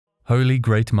Holy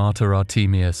Great Martyr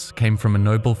Artemius came from a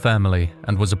noble family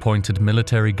and was appointed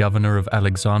military governor of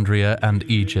Alexandria and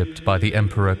Egypt by the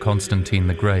Emperor Constantine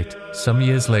the Great. Some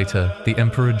years later, the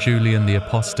Emperor Julian the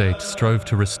Apostate strove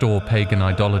to restore pagan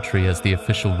idolatry as the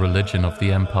official religion of the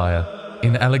empire.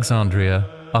 In Alexandria,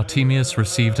 Artemius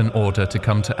received an order to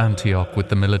come to Antioch with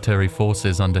the military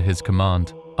forces under his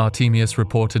command. Artemius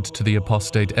reported to the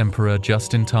apostate emperor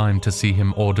just in time to see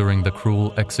him ordering the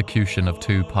cruel execution of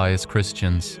two pious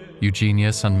Christians,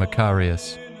 Eugenius and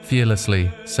Macarius.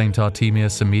 Fearlessly, Saint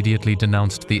Artemius immediately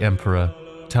denounced the emperor,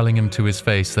 telling him to his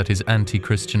face that his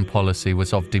anti-Christian policy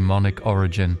was of demonic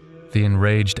origin. The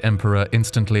enraged emperor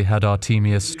instantly had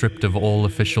Artemius stripped of all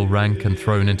official rank and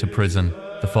thrown into prison.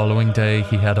 The following day,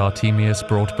 he had Artemius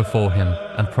brought before him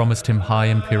and promised him high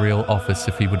imperial office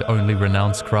if he would only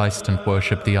renounce Christ and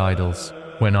worship the idols.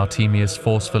 When Artemius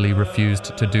forcefully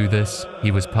refused to do this, he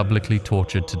was publicly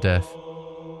tortured to death.